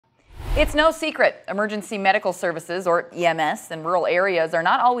It's no secret, emergency medical services, or EMS, in rural areas are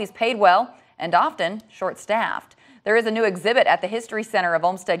not always paid well and often short-staffed. There is a new exhibit at the History Center of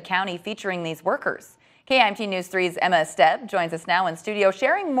Olmsted County featuring these workers. KIMT News 3's Emma Esteb joins us now in studio,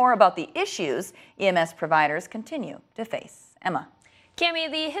 sharing more about the issues EMS providers continue to face. Emma.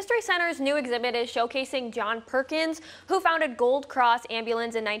 Cami, the History Center's new exhibit is showcasing John Perkins, who founded Gold Cross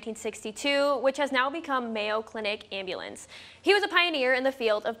Ambulance in 1962, which has now become Mayo Clinic Ambulance. He was a pioneer in the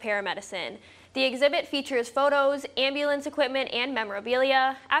field of paramedicine. The exhibit features photos, ambulance equipment, and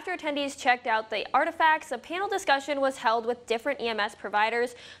memorabilia. After attendees checked out the artifacts, a panel discussion was held with different EMS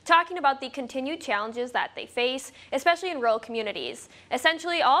providers, talking about the continued challenges that they face, especially in rural communities.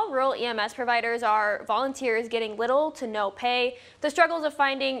 Essentially, all rural EMS providers are volunteers getting little to no pay. The struggles of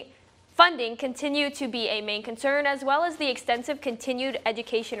finding funding continue to be a main concern, as well as the extensive continued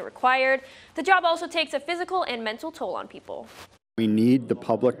education required. The job also takes a physical and mental toll on people. We need the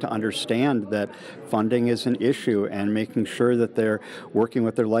public to understand that funding is an issue, and making sure that they're working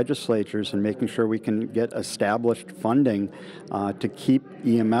with their legislatures and making sure we can get established funding to keep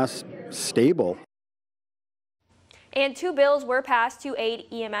EMS stable. And 2 bills were passed to aid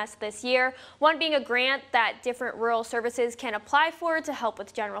EMS this year, one being a grant that different rural services can apply for to help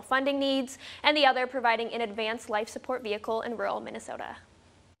with general funding needs, and the other providing an advanced life support vehicle in rural Minnesota.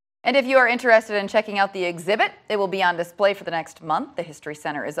 And if you are interested in checking out the exhibit, it will be on display for the next month. The History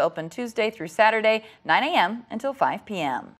Center is open Tuesday through Saturday, 9 a.m. until 5 p.m.